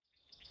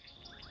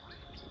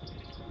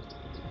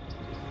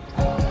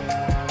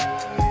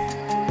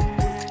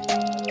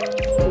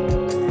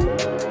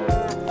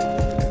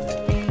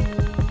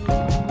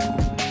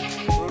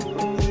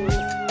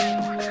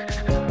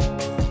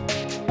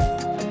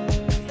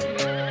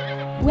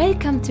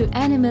Welcome to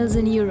Animals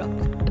in Europe,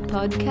 a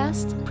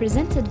podcast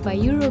presented by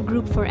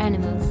Eurogroup for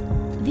Animals,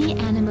 the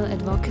animal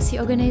advocacy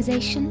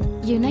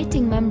organization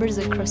uniting members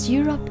across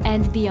Europe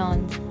and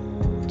beyond.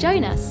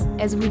 Join us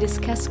as we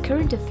discuss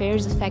current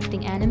affairs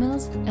affecting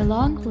animals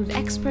along with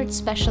expert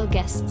special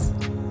guests.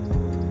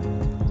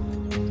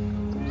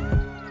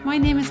 My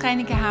name is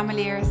Reineke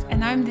Hameleers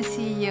and I'm the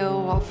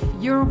CEO of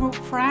Eurogroup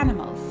for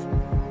Animals.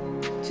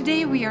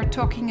 Today we are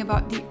talking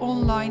about the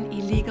online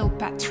illegal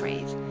pet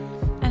trade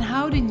and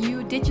how the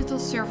new Digital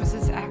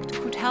Services Act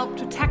could help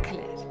to tackle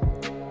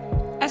it.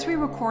 As we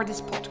record this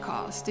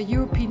podcast, the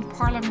European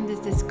Parliament is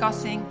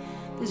discussing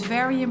this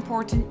very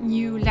important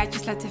new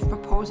legislative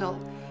proposal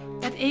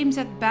that aims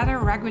at better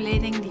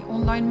regulating the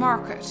online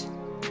market.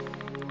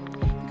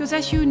 Because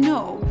as you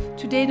know,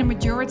 today the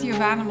majority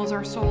of animals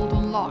are sold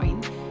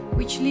online,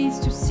 which leads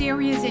to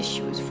serious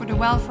issues for the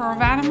welfare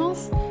of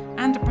animals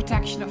and the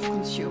protection of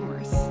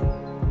consumers.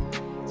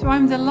 So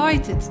I'm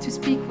delighted to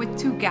speak with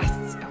two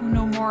guests who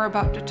know more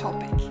about the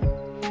topic.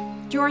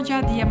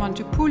 Georgia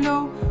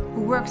Diamantopoulou,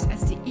 who works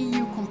as the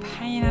EU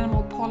Companion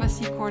Animal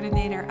Policy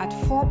Coordinator at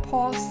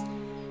 4paws,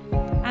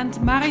 and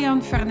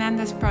Marian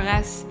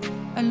Fernandez-Perez,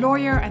 a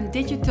lawyer and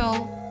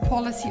digital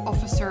policy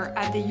officer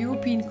at the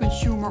European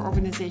consumer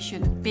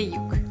organization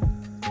BEUC.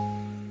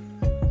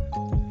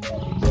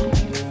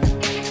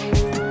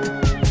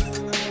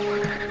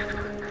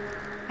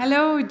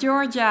 Hello,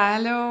 Georgia.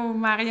 Hello,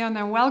 Marian,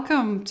 and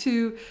welcome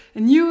to a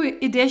new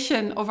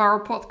edition of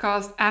our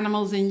podcast,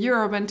 Animals in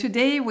Europe. And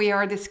today we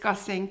are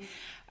discussing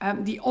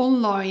the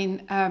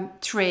online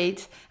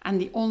trade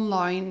and the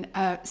online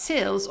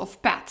sales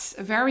of pets,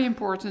 a very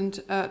important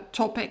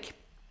topic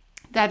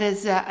that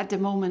is at the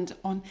moment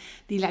on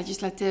the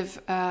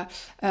legislative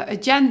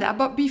agenda.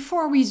 But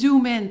before we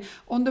zoom in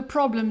on the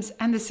problems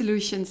and the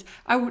solutions,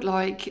 I would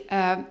like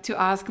to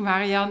ask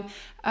Marian,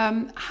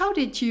 how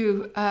did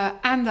you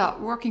end up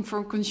working for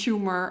a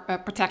consumer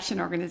protection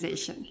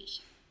organization?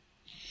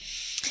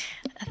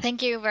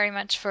 Thank you very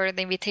much for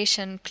the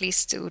invitation.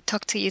 Pleased to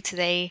talk to you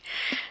today.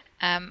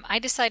 I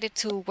decided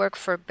to work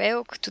for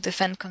BEUC to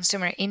defend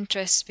consumer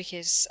interests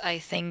because I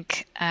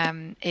think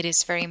it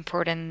is very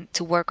important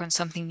to work on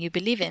something you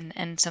believe in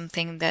and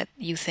something that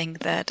you think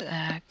that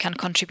can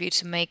contribute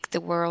to make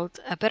the world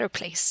a better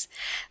place.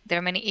 There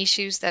are many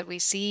issues that we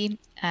see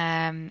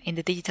in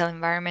the digital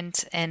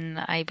environment, and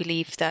I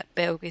believe that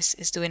BEUC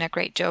is doing a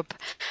great job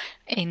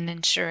in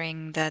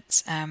ensuring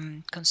that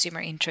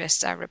consumer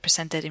interests are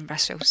represented in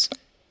Brussels.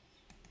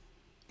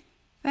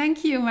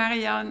 Thank you,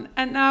 Marian.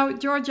 And now,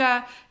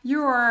 Georgia,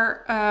 you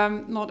are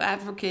not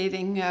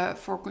advocating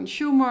for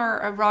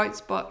consumer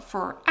rights, but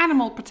for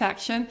animal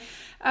protection.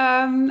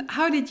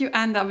 How did you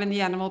end up in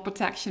the animal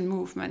protection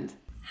movement?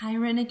 Hi,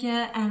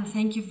 Reineke, and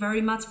thank you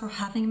very much for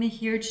having me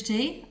here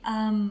today.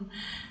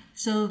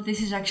 So this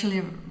is actually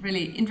a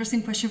really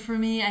interesting question for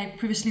me. I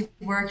previously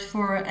worked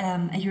for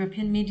a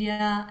European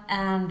media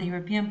and the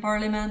European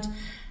Parliament.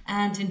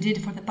 And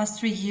indeed, for the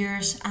past 3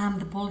 years, I'm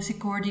the policy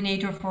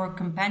coordinator for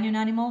companion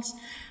animals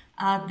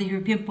at the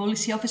European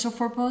Policy Office of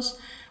 4paws,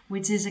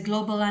 which is a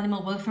global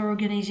animal welfare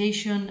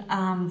organization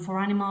for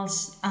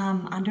animals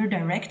under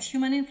direct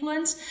human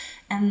influence.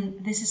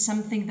 And this is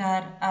something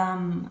that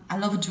I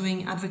love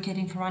doing,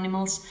 advocating for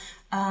animals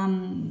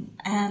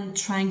and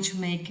trying to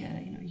make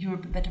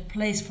Europe a better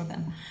place for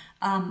them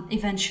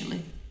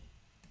eventually.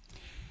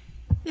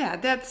 Yeah,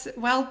 that's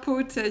well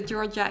put,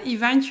 Georgia,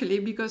 eventually,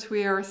 because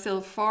we are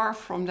still far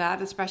from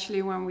that,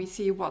 especially when we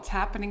see what's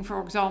happening,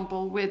 for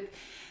example, with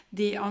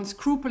the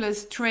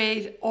unscrupulous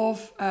trade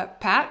of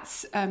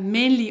pets,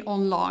 mainly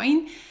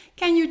online.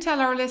 Can you tell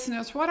our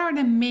listeners what are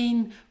the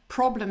main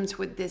problems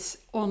with this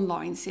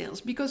online sales?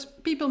 Because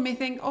people may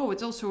think, oh,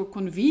 it's also a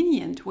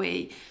convenient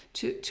way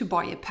to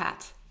buy a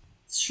pet.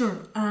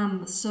 Sure.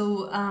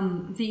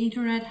 The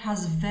internet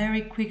has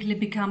very quickly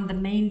become the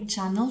main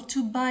channel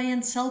to buy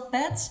and sell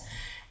pets.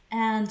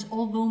 And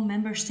although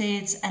member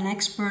states and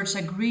experts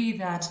agree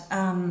that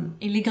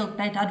illegal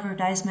pet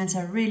advertisements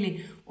are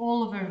really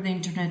all over the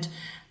internet,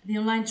 the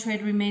online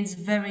trade remains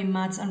very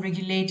much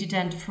unregulated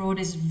and fraud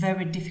is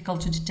very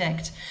difficult to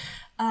detect.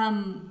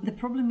 The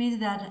problem is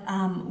that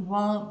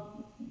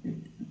while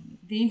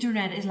the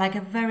internet is like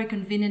a very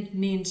convenient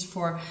means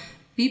for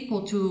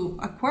people to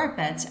acquire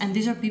pets, and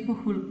these are people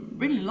who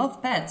really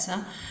love pets,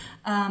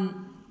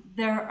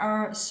 there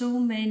are so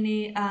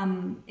many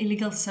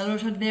illegal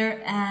sellers out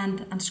there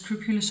and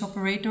unscrupulous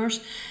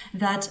operators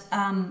that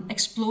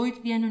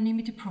exploit the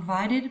anonymity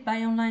provided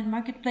by online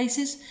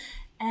marketplaces,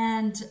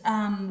 and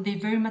they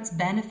very much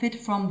benefit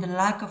from the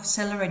lack of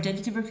seller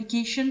identity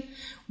verification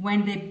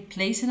when they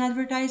place an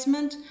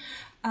advertisement.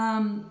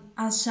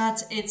 As such,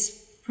 it's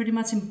pretty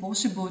much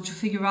impossible to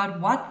figure out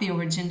what the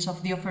origins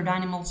of the offered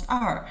animals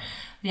are.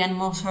 The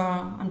animals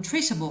are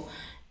untraceable.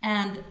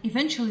 And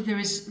eventually there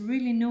is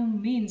really no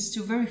means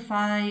to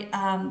verify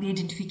the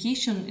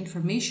identification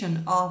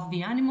information of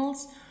the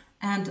animals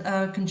and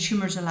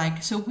consumers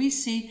alike. So we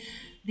see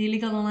the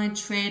illegal online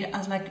trade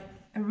as like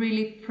a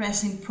really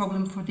pressing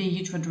problem for the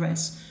EU to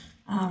address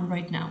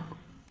right now.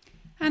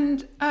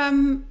 And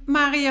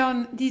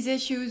Marion, these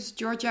issues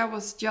Georgia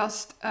was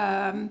just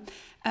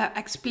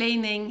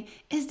explaining,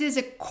 is this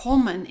a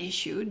common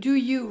issue? Do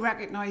you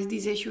recognize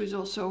these issues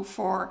also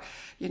for,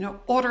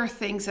 other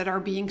things that are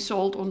being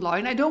sold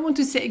online? I don't want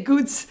to say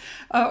goods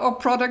or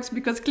products,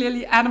 because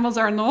clearly animals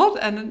are not,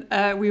 and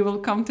we will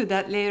come to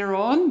that later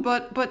on.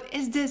 But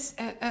is this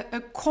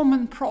a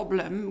common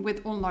problem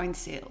with online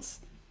sales?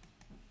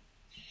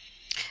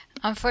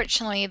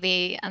 Unfortunately,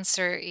 the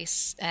answer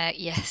is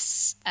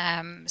yes.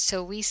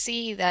 So we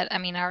see that,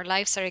 our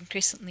lives are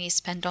increasingly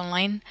spent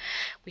online.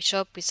 We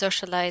shop, we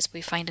socialize,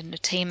 we find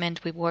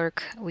entertainment, we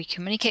work, we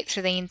communicate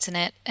through the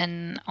internet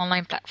and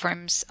online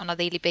platforms on a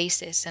daily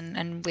basis.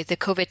 And with the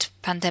COVID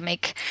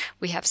pandemic,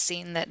 we have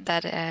seen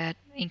that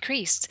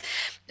increased.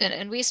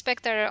 And we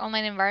expect our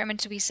online environment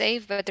to be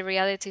safe, but the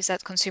reality is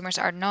that consumers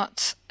are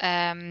not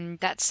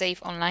that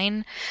safe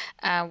online.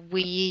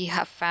 We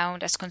have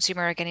found, as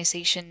consumer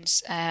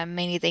organizations,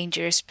 many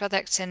dangerous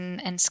products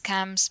and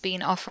scams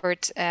being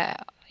offered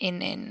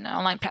in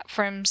online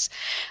platforms.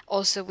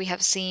 Also, we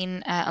have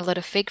seen a lot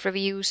of fake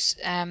reviews.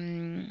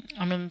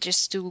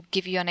 Just to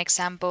give you an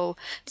example,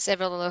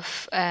 several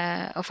of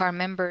our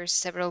members,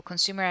 several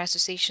consumer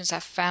associations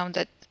have found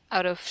that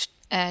out of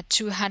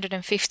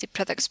 250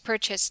 products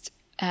purchased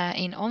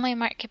in online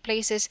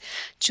marketplaces,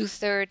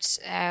 2/3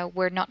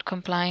 were not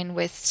complying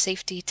with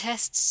safety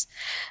tests.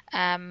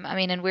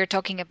 And we're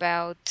talking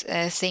about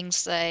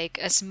things like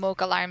a smoke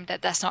alarm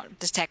that does not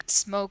detect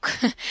smoke,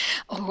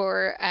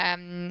 or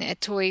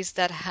toys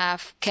that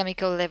have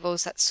chemical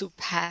levels that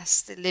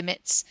surpass the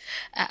limits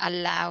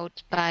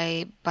allowed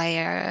by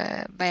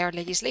our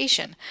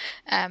legislation.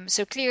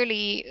 So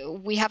clearly,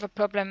 we have a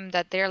problem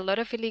that there are a lot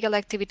of illegal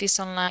activities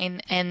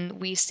online,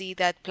 and we see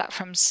that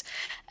platforms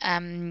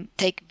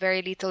take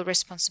very little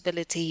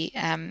responsibility.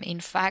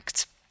 In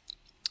fact,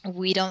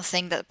 we don't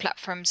think that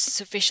platforms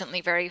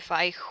sufficiently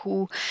verify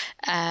who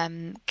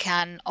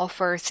can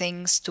offer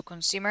things to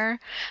consumer,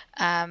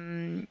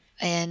 and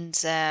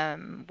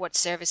what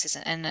services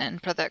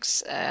and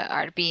products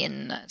are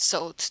being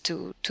sold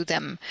to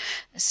them.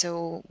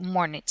 So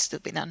more needs to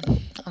be done,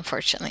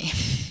 unfortunately.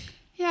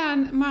 Yeah,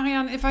 and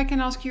Marianne, if I can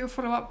ask you a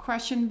follow-up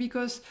question,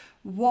 because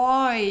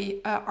why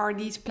are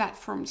these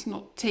platforms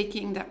not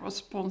taking that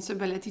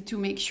responsibility to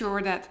make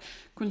sure that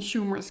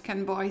consumers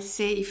can buy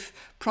safe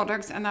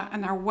products and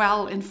are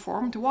well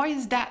informed? Why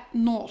is that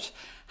not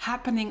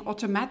happening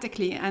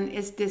automatically? And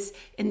is this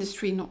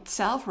industry not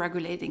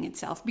self-regulating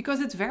itself? Because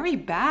it's very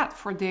bad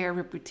for their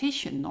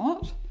reputation,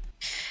 not?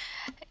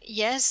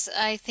 Yes,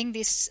 I think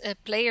these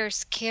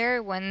players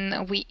care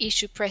when we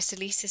issue press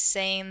releases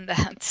saying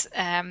that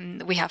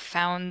we have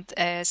found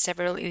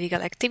several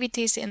illegal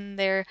activities in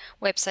their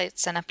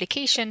websites and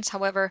applications.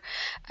 However,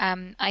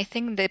 I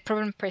think the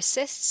problem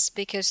persists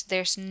because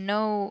there's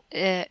no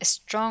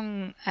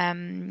strong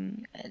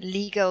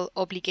legal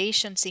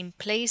obligations in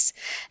place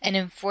and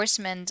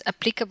enforcement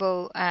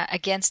applicable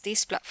against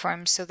these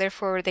platforms. So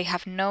therefore, they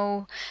have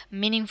no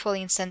meaningful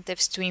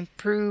incentives to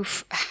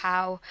improve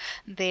how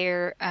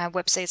their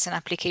websites and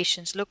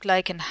applications look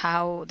like and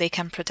how they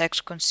can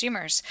protect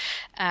consumers.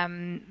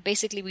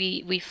 Basically,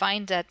 we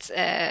find that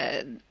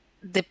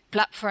the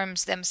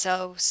platforms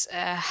themselves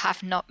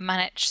have not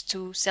managed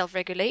to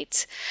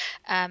self-regulate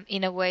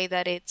in a way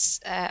that it's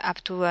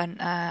up to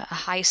a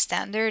high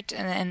standard,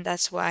 and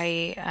that's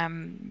why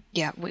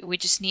we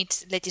just need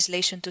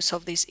legislation to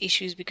solve these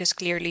issues, because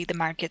clearly the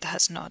market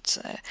has not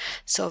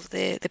solved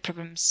the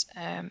problems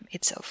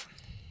itself.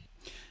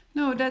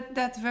 No,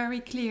 that's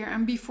very clear.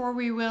 And before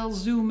we will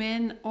zoom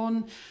in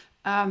on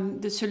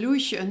the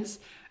solutions,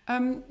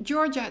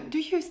 Georgia, do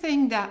you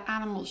think that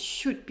animals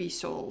should be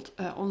sold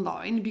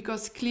online?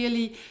 Because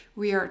clearly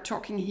we are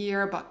talking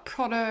here about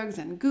products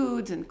and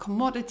goods and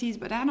commodities,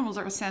 but animals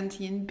are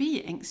sentient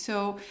beings.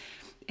 So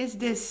is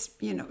this,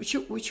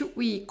 should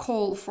we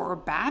call for a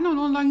ban on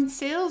online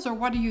sales, or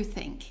what do you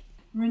think?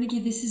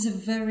 Renike, this is a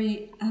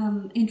very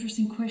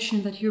interesting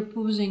question that you're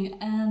posing,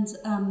 and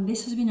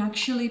this has been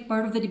actually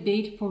part of the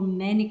debate for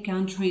many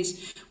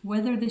countries,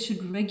 whether they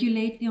should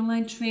regulate the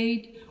online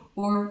trade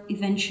or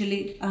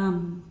eventually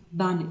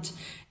ban it.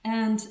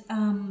 And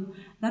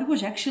that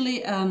was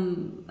actually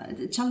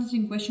a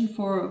challenging question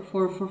for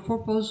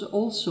Forpos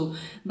also.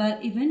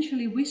 But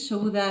eventually we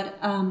saw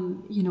that,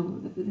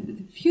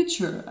 the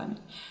future,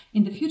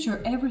 in the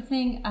future,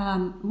 everything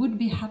would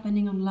be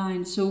happening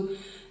online. So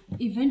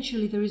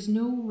eventually there is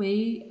no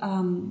way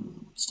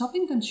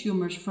stopping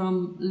consumers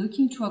from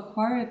looking to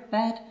acquire a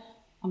pet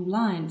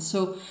online.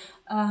 So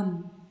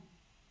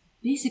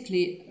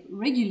basically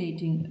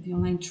regulating the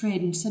online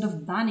trade instead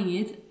of banning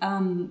it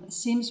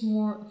seems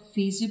more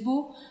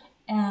feasible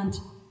and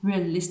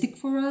realistic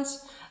for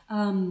us,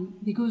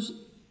 because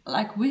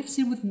like we've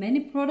seen with many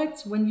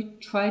products, when you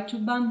try to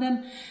ban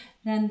them,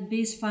 then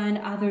they find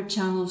other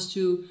channels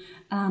to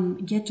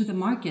get to the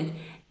market.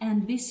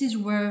 And this is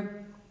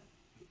where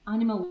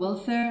animal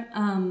welfare,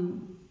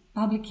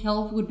 public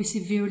health would be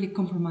severely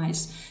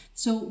compromised.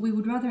 So we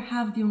would rather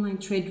have the online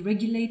trade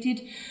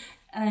regulated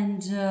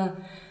and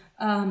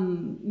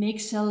make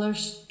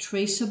sellers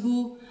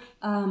traceable,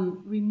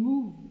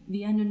 remove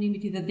the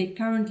anonymity that they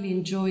currently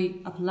enjoy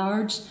at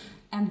large,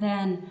 and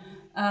then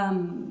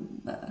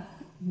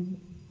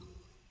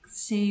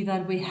say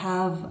that we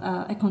have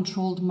a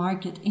controlled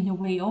market in a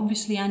way.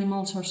 Obviously,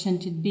 animals are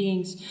sentient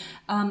beings.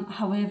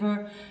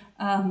 However,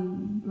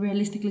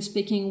 realistically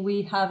speaking,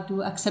 we have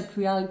to accept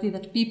reality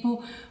that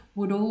people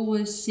would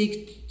always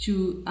seek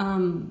to,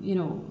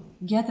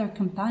 gather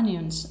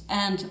companions,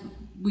 and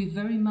we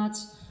very much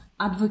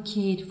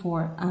advocate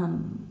for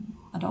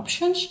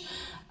adoptions.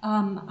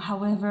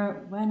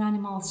 However, when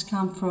animals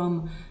come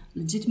from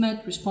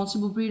legitimate,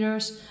 responsible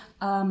breeders,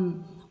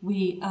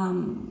 we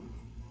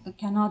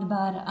cannot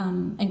but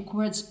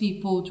encourage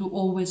people to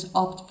always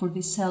opt for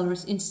these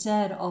sellers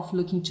instead of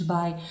looking to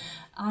buy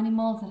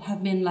animals that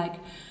have been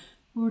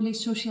poorly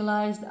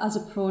socialized as a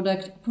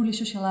product,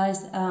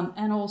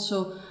 and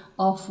also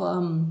of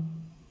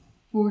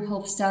poor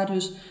health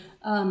status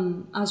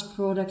as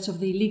products of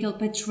the illegal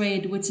pet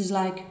trade, which is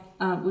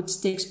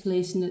which takes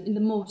place in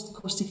the most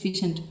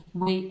cost-efficient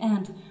way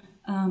and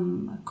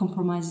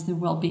compromises their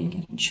well-being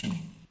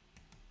eventually.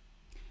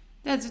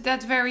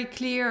 That's very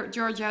clear,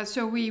 Georgia.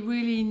 So we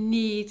really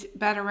need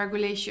better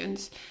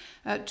regulations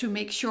to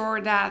make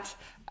sure that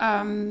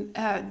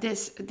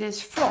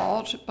this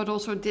fraud, but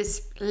also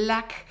this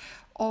lack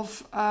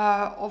of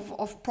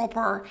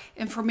proper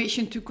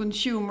information to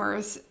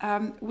consumers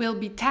will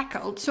be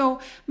tackled. So,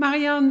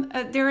 Marianne,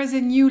 there is a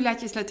new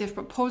legislative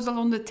proposal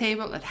on the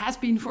table. It has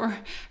been for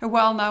a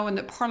while now, and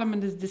the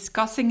Parliament is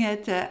discussing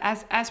it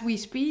as we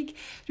speak.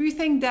 Do you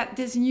think that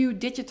this new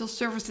Digital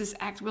Services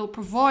Act will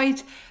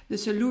provide the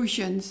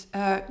solutions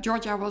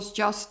Georgia was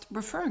just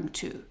referring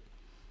to?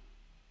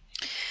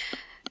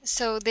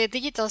 So the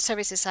Digital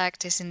Services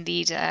Act is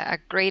indeed a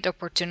great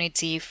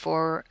opportunity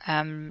for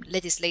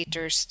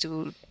legislators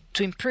to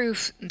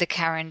improve the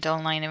current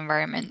online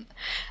environment.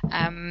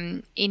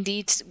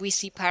 Indeed, we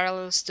see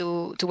parallels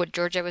to what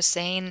Georgia was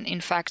saying. In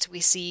fact,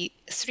 we see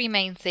three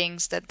main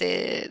things that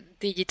the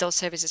Digital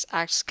Services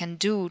Act can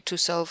do to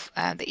solve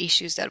the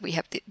issues that we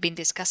have been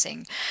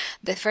discussing.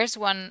 The first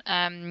one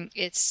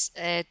is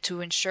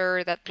to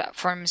ensure that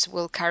platforms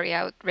will carry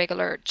out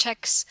regular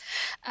checks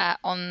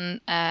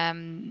on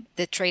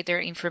the trader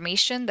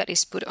information that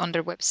is put on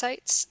their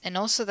websites, and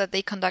also that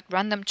they conduct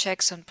random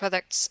checks on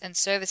products and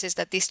services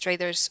that these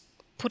traders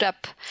put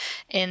up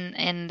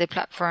in the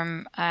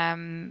platform,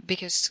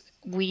 because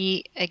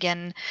we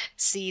again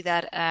see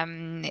that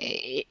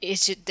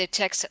the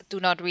checks do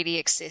not really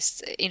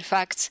exist. In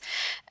fact,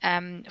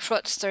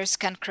 fraudsters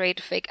can create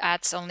fake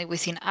ads only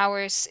within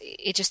hours.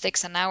 It just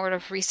takes an hour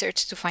of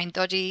research to find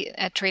dodgy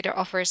trader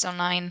offers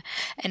online,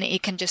 and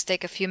it can just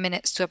take a few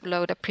minutes to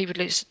upload a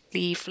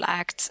previously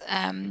flagged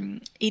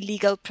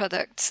illegal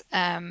product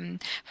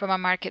from a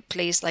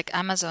marketplace like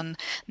Amazon.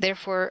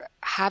 Therefore,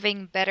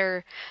 having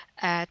better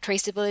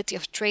traceability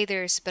of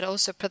traders, but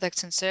also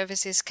products and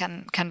services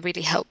can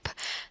really help.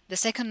 The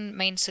second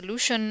main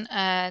solution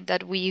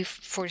that we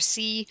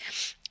foresee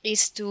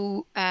is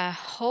to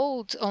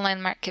hold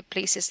online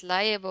marketplaces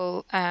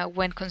liable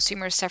when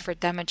consumers suffer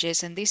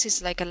damages, and this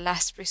is like a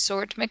last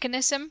resort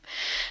mechanism,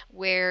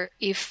 where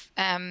if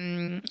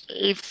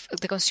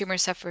the consumer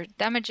suffered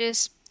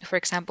damages, for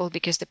example,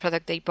 because the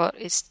product they bought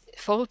is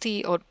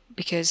faulty or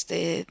because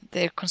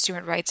their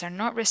consumer rights are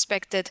not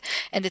respected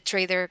and the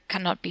trader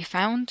cannot be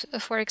found,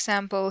 for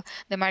example,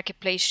 the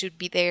marketplace should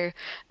be there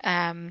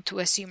to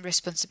assume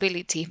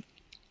responsibility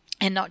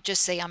and not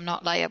just say, I'm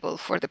not liable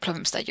for the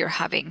problems that you're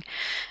having.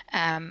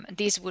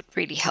 This would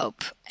really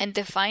help. And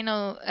the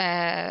final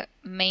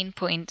main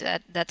point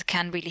that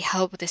can really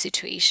help the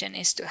situation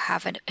is to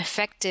have an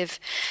effective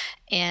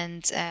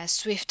and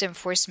swift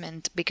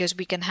enforcement, because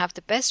we can have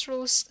the best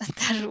rules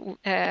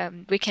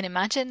that we can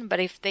imagine,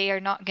 but if they are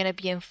not going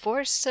to be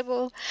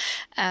enforceable,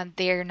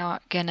 we're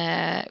not going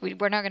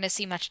to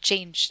see much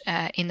change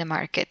in the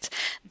market.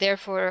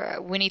 Therefore,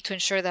 we need to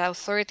ensure that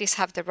authorities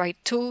have the right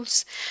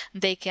tools.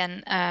 They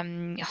can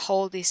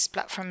hold these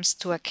platforms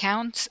to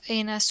account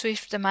in a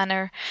swift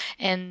manner,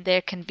 and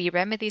there can be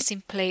remedies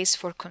in place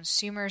for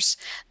consumers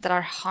that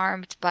are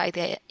harmed by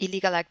the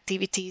illegal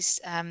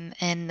activities and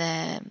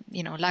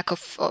lack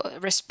of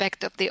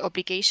respect of the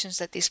obligations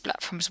that these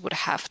platforms would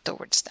have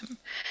towards them.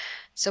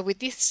 So with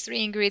these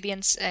three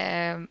ingredients,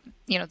 the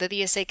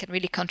DSA can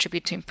really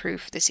contribute to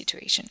improve the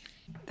situation.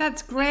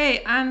 That's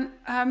great. And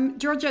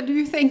Georgia, do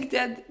you think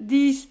that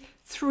these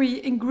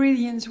three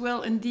ingredients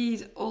will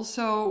indeed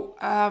also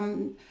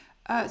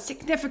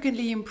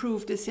significantly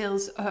improve the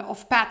sales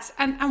of pets?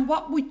 And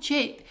what would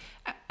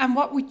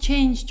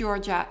change,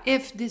 Georgia,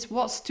 if this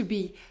was to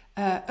be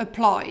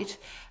applied?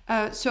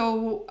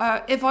 So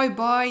if I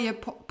buy a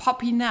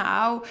puppy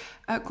now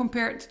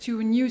compared to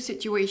a new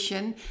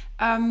situation,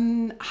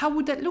 how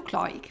would that look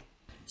like?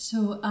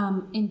 So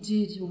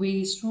indeed,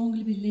 we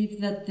strongly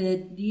believe that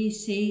the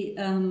DSA,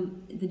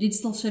 the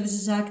Digital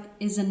Services Act,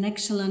 is an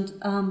excellent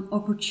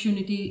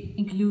opportunity,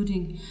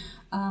 including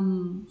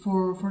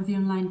for the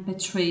online pet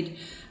trade,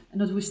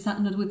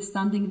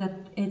 notwithstanding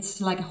that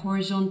it's like a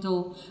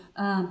horizontal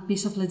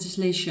piece of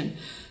legislation.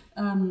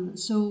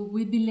 So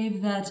we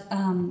believe that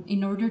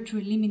in order to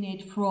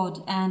eliminate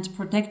fraud and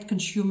protect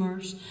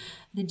consumers,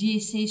 the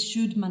DSA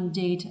should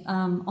mandate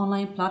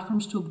online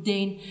platforms to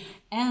obtain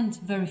and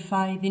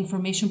verify the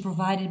information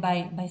provided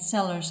by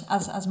sellers,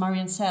 as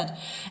Marian said,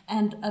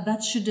 and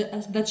that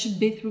should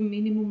be through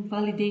minimum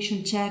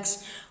validation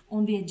checks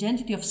on the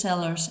identity of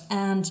sellers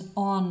and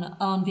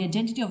on the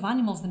identity of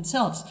animals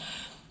themselves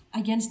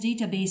against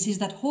databases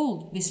that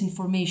hold this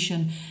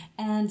information,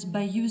 and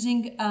by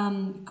using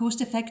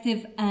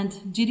cost-effective and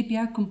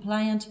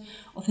GDPR-compliant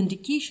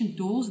authentication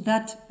tools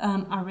that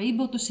are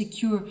able to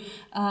secure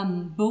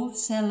both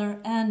seller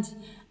and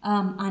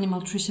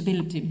animal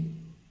traceability.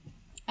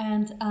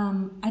 And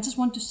I just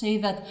want to say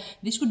that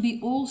this would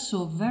be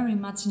also very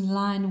much in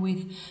line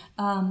with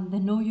the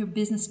Know Your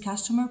Business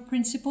Customer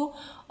principle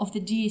of the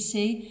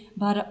DSA,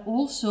 but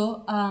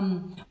also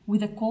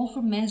with a call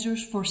for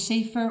measures for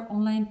safer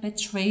online pet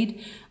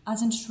trade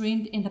as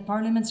enshrined in the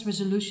Parliament's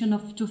resolution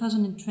of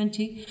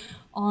 2020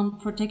 on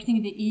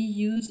protecting the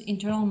EU's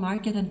internal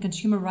market and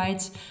consumer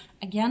rights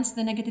against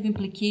the negative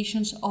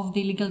implications of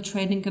the illegal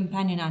trading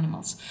companion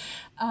animals.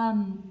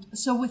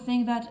 So we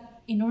think that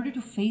in order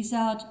to phase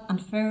out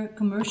unfair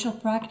commercial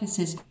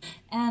practices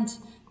and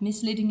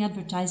misleading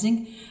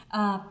advertising,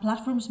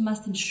 platforms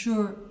must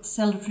ensure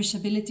seller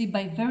traceability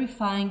by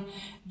verifying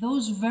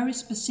those very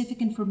specific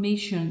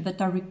information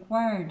that are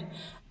required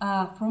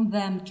from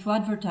them to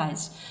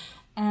advertise,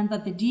 and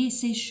that the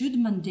DSA should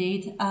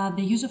mandate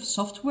the use of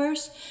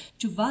softwares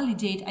to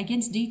validate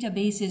against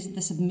databases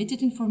the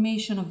submitted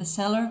information of the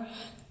seller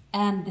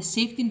and the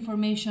safety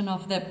information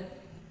of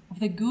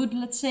the good,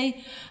 let's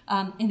say.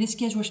 In this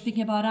case, we're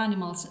speaking about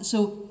animals.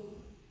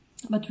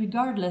 But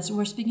regardless,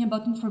 we're speaking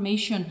about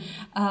information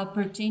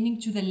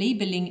pertaining to the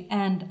labeling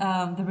and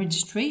the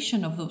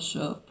registration of those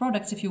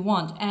products, if you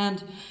want.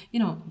 And,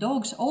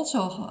 dogs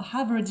also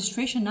have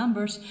registration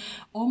numbers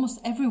almost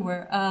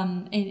everywhere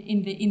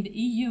in the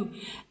EU.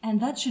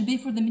 And that should be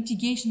for the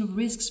mitigation of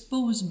risks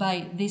posed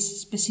by these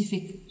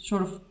specific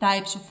sort of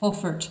types of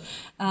offered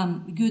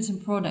goods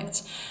and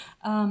products.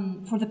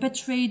 For the pet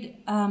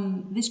trade,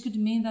 this could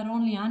mean that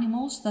only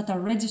animals that are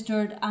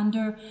registered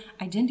under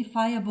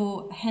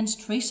identifiable, hence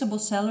traceable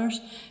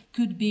sellers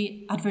could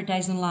be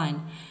advertised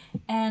online.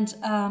 And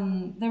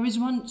there is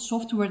one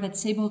software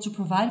that's able to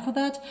provide for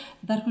that.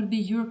 That would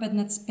be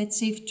EuroPetNet's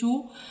PetSafe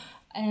tool.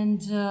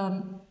 And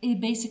it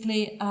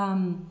basically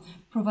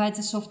provides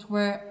a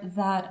software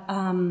that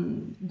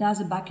does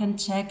a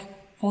backend check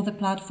for the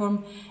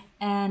platform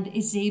and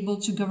is able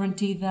to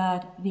guarantee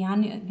that the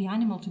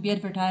animal to be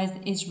advertised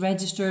is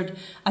registered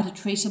at a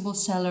traceable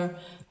seller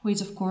who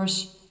is, of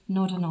course,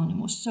 not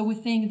anonymous. So we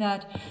think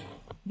that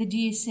the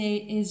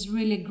DSA is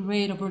really a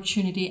great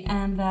opportunity,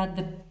 and that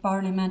the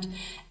Parliament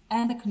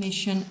and the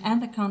Commission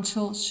and the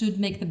Council should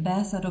make the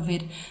best out of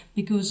it,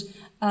 because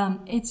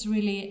it's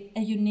really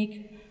a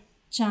unique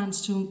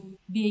chance to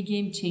be a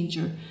game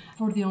changer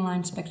for the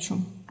online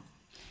spectrum.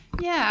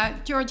 Yeah,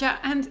 Georgia,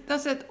 and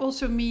does it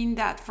also mean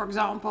that, for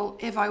example,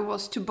 if I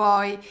was to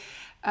buy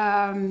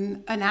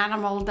an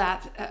animal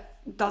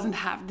that doesn't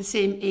have the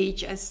same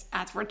age as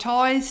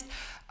advertised,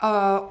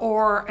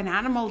 or an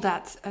animal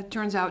that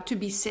turns out to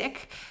be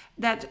sick,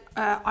 that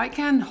I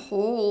can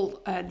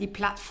hold the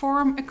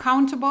platform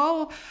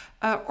accountable,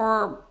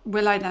 or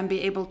will I then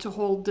be able to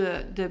hold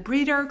the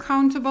breeder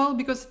accountable?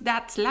 Because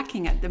that's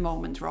lacking at the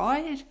moment,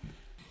 right?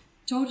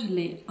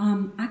 Totally.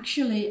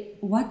 Actually,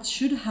 what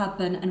should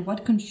happen and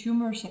what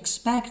consumers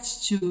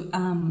expect to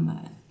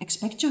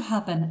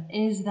happen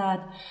is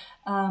that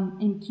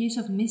in case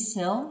of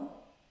missale,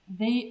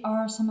 they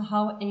are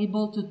somehow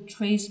able to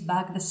trace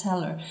back the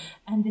seller,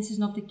 and this is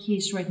not the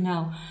case right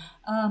now.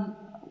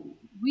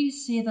 We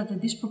see that the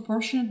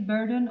disproportionate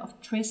burden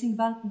of tracing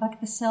back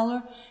the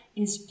seller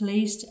is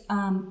placed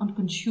on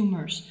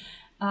consumers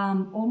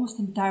almost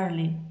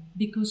entirely,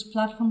 because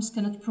platforms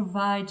cannot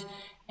provide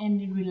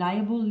any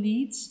reliable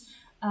leads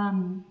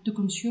to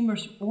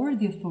consumers or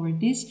the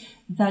authorities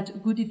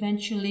that would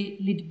eventually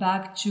lead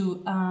back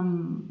to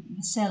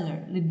the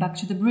seller, lead back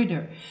to the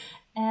breeder.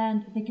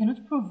 And they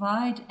cannot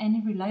provide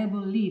any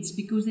reliable leads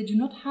because they do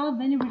not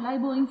have any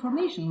reliable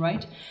information,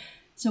 right?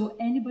 So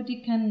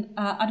anybody can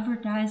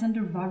advertise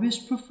under various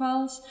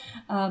profiles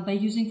by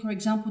using, for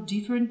example,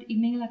 different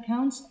email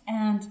accounts,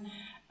 and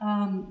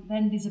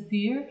then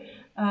disappear,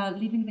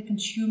 leaving the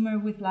consumer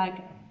with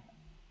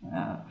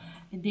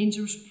a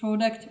dangerous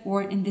product,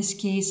 or in this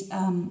case,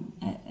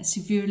 a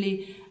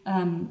severely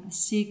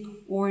sick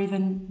or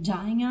even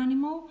dying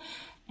animal.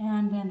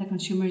 And then the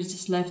consumer is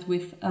just left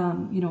with,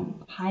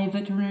 high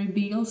veterinary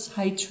bills,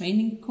 high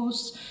training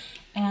costs,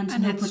 and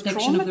no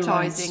protection of the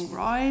rights. And it's traumatizing,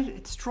 right?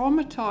 It's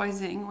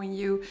traumatizing when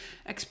you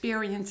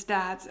experience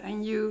that,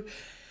 and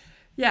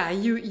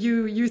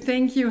you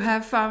think you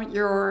have found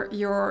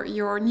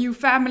your new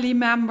family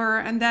member,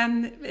 and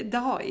then it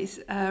dies.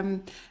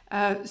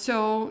 There's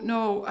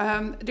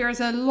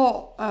a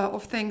lot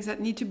of things that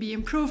need to be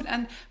improved.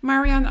 And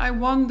Marianne, I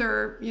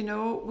wonder,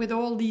 with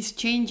all these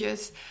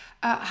changes,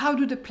 how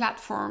do the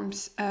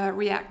platforms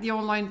react? The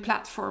online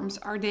platforms,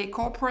 are they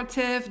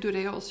cooperative? Do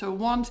they also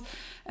want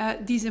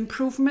these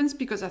improvements?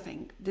 Because I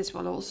think this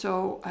will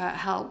also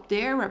help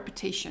their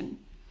reputation.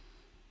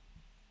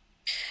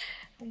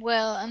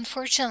 Well,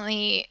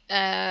 unfortunately,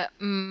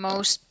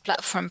 most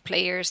platform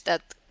players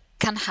that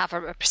can have a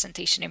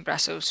representation in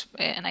Brussels,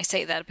 and I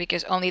say that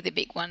because only the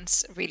big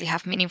ones really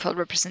have meaningful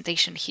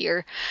representation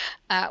here,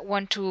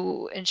 want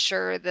to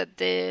ensure that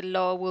the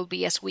law will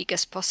be as weak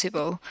as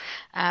possible.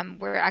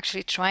 We're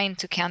actually trying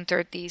to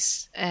counter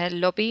this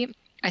lobby.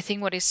 I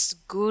think what is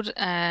good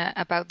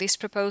about this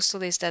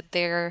proposal is that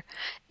there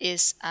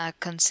is a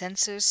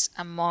consensus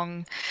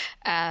among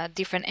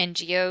different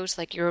NGOs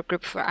like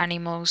Eurogroup for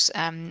Animals,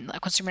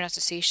 consumer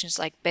associations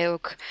like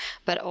BEUC,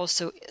 but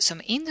also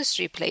some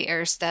industry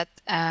players that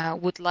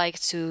would like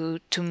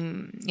to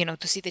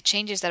see the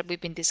changes that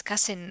we've been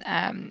discussing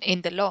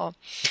in the law.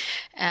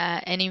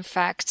 And in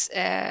fact,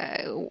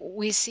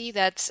 we see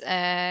that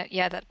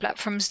that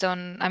platforms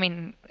don't. I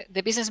mean,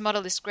 the business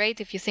model is great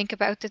if you think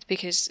about it,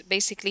 because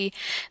basically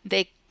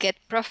they get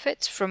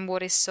profit from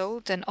what is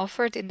sold and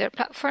offered in their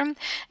platform,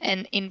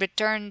 and in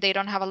return they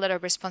don't have a lot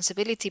of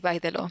responsibility by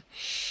the law.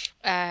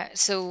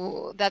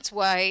 So that's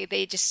why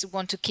they just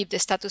want to keep the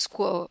status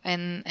quo,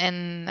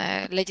 and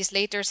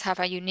legislators have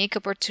a unique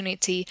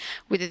opportunity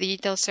with the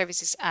Digital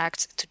Services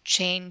Act to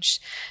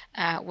change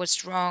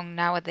what's wrong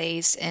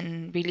nowadays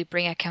and really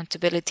bring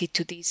accountability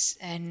to this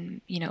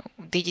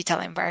digital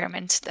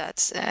environment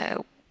that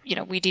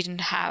we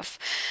didn't have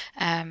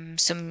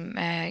some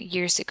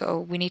years ago.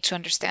 We need to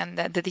understand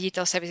that the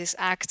Digital Services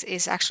Act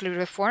is actually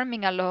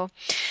reforming a law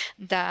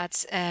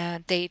that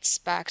dates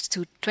back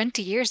to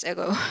 20 years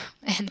ago.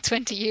 And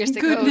 20 years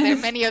ago,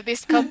 many of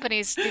these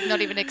companies did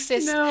not even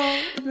exist.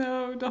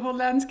 No, the whole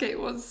landscape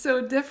was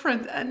so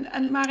different.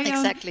 And Marianne,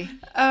 exactly.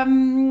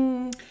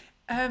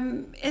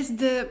 Is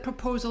the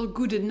proposal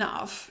good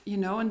enough,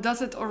 and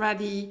does it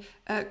already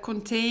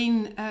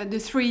contain the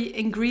three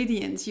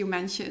ingredients you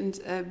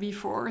mentioned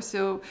before?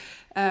 So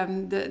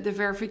the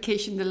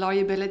verification, the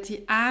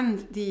liability,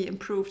 and the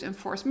improved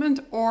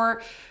enforcement?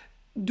 Or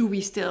do we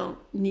still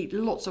need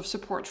lots of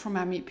support from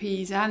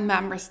MEPs and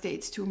member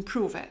states to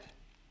improve it?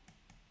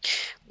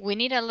 We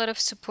need a lot of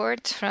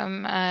support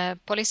from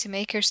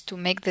policymakers to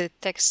make the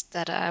text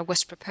that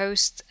was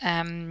proposed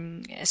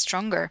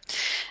stronger.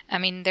 I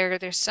mean,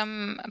 there's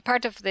some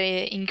part of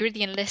the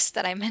ingredient list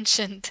that I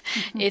mentioned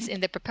is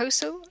in the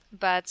proposal,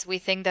 but we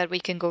think that we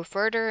can go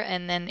further,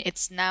 and then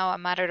it's now a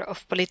matter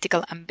of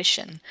political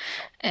ambition.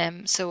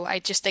 So I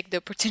just take the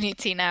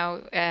opportunity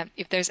now,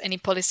 if there's any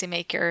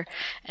policymaker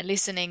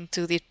listening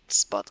to this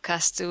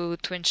podcast,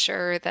 to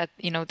ensure that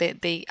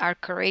they are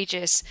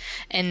courageous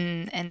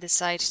and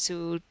decide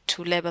to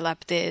level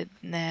up the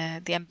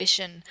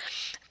ambition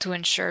to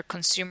ensure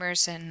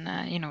consumers and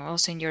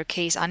also in your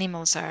case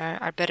animals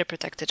are better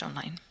protected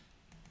online.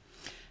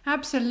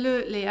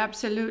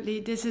 Absolutely.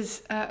 This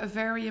is a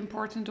very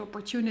important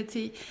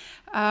opportunity.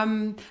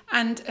 And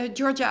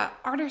Georgia,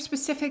 are there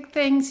specific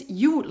things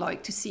you would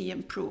like to see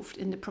improved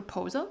in the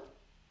proposal?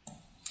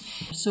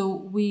 So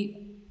we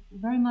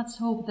very much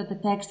hope that the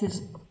text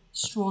is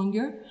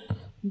stronger,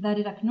 that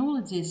it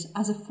acknowledges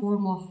as a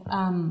form of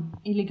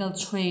illegal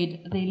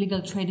trade, the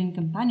illegal trade in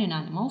companion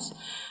animals,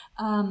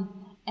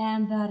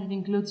 and that it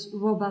includes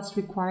robust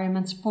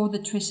requirements for the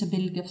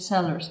traceability of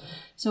sellers.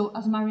 So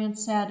as Marianne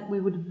said, we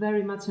would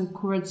very much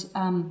encourage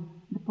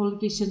the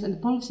politicians and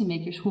the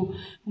policymakers who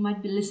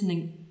might be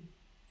listening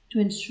to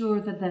ensure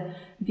that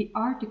the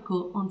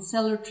article on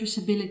seller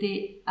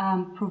traceability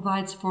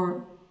provides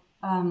for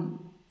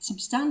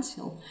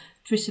substantial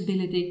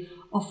traceability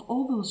of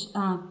all those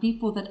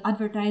people that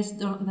advertise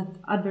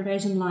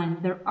online.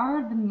 There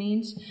are the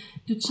means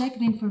to check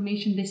the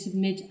information they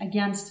submit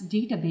against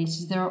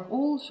databases. There are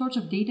all sorts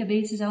of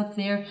databases out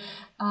there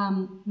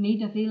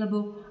made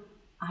available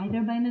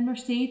either by member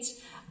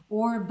states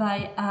or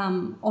by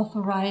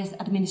authorized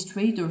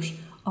administrators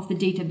of the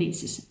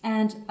databases.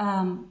 And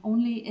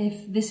only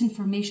if this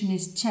information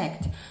is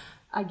checked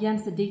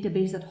against the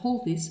database that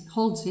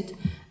holds it,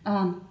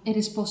 it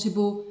is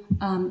possible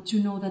to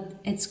know that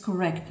it's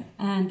correct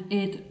and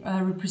it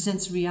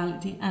represents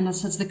reality, and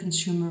as such the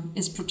consumer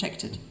is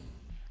protected.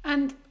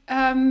 And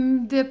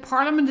the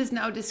Parliament is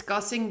now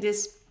discussing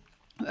this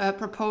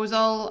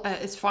proposal,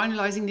 is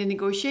finalizing the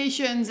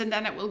negotiations, and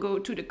then it will go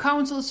to the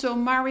Council. So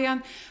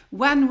Marianne,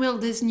 when will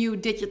this new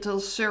Digital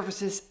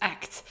Services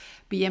Act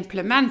be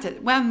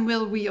implemented? When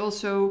will we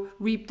also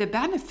reap the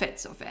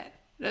benefits of it?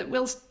 It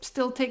will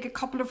still take a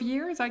couple of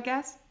years, I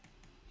guess.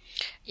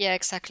 Yeah,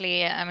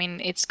 exactly. I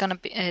mean, it's going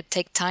to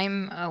take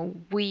time.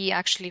 We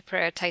actually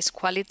prioritize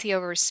quality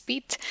over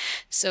speed.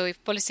 So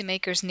if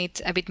policymakers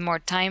need a bit more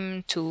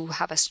time to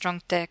have a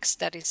strong text,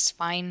 that is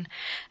fine.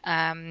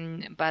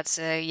 But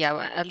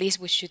at least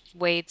we should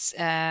wait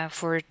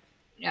for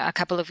a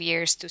couple of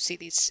years to see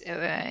this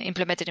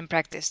implemented in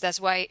practice. That's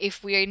why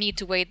if we need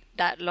to wait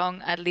that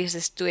long, at least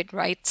let's do it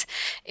right.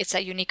 It's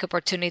a unique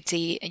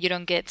opportunity. You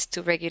don't get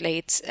to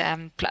regulate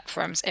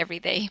platforms every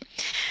day.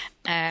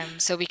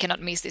 So we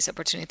cannot miss this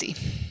opportunity.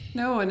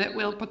 No, and it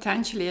will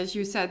potentially, as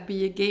you said,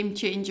 be a game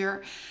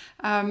changer.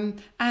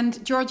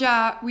 And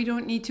Georgia, we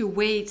don't need to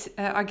wait,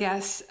 I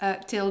guess,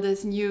 till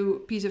this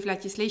new piece of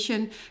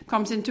legislation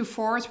comes into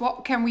force.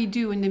 What can we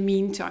do in the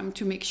meantime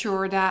to make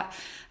sure that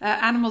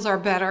animals are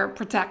better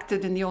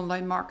protected in the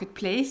online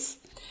marketplace?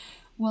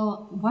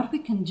 Well, what we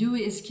can do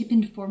is keep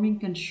informing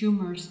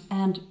consumers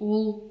and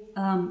all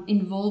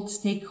involved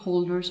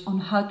stakeholders on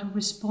how to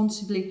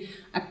responsibly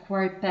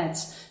acquire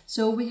pets.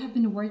 So we have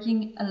been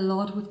working a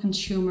lot with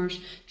consumers,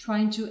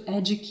 trying to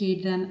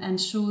educate them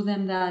and show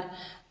them that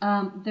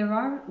there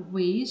are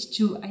ways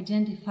to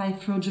identify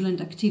fraudulent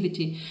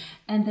activity,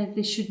 and that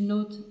they should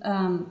not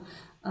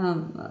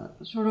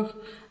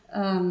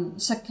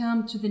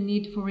succumb to the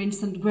need for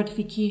instant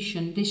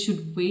gratification. They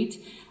should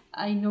wait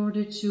in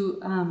order to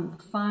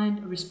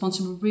find a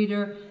responsible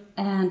breeder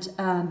and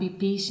be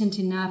patient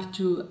enough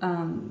to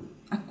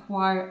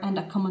acquire and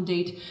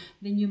accommodate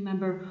the new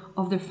member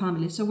of their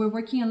family. So we're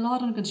working a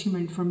lot on consumer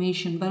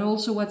information, but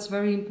also what's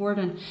very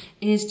important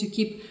is to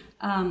keep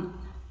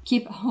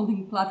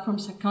holding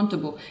platforms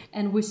accountable.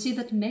 And we see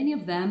that many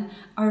of them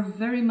are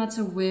very much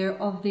aware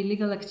of the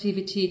illegal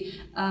activity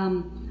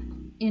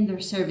in their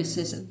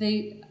services.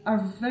 They are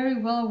very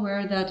well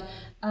aware that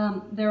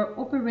there are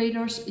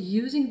operators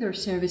using their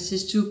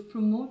services to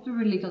promote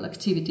their illegal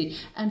activity.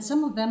 And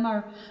some of them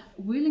are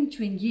willing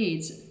to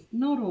engage,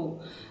 not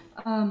all.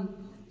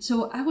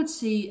 So I would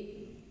say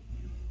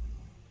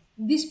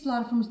these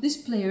platforms, these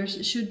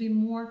players should be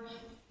more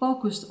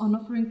focused on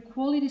offering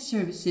quality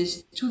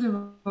services to their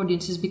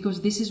audiences,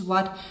 because this is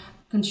what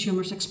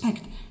consumers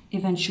expect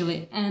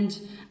eventually. And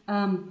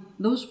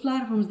those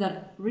platforms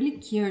that really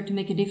care to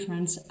make a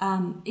difference,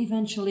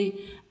 eventually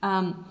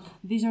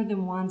these are the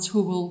ones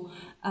who will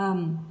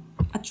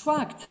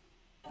attract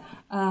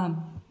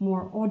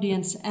more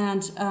audience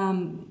and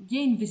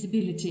gain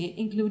visibility,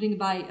 including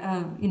by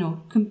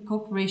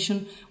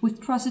cooperation with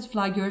trusted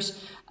flaggers,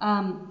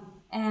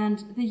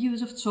 and the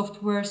use of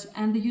softwares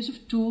and the use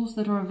of tools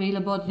that are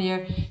available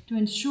there to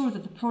ensure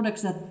that the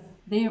products that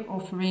they are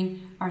offering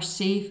are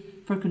safe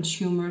for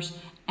consumers,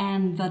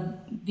 and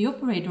that the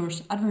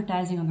operators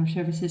advertising on their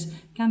services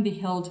can be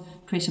held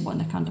traceable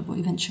and accountable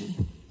eventually.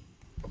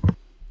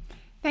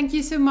 Thank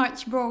you so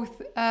much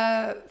both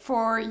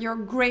for your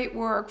great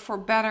work for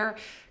better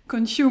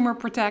consumer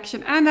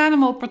protection and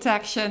animal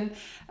protection.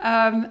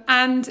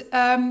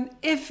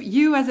 If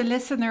you as a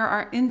listener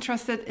are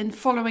interested in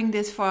following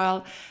this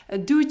file,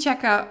 do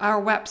check out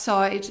our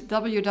website,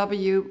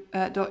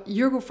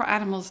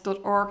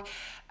 www.eurogroupforanimals.org,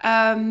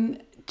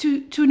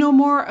 to know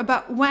more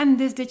about when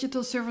this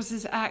Digital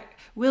Services Act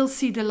will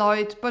see the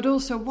light, but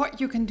also what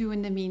you can do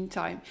in the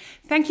meantime.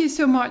 Thank you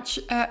so much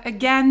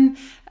again,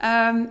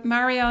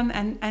 Marian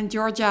and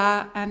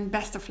Georgia, and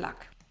best of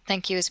luck.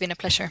 Thank you. It's been a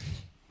pleasure.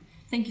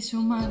 Thank you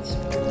so much.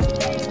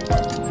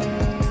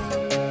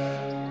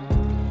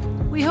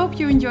 We hope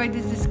you enjoyed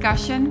this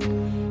discussion.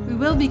 We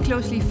will be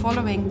closely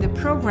following the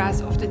progress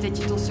of the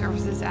Digital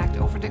Services Act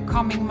over the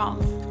coming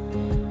month.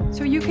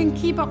 So you can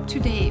keep up to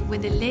date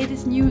with the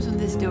latest news on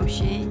this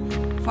dossier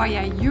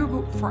via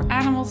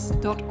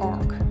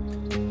eurogroupforanimals.org.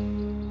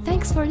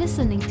 Thanks for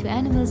listening to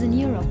Animals in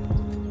Europe.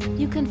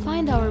 You can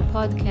find our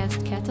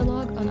podcast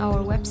catalog on our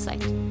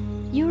website,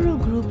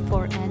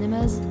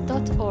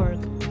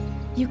 eurogroupforanimals.org.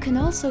 You can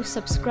also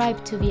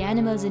subscribe to the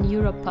Animals in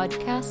Europe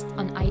podcast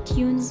on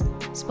iTunes,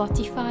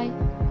 Spotify,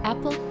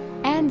 Apple,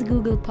 and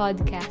Google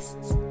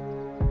Podcasts.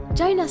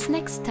 Join us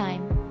next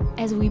time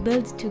as we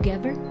build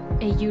together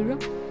a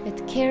Europe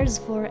that cares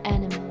for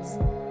animals.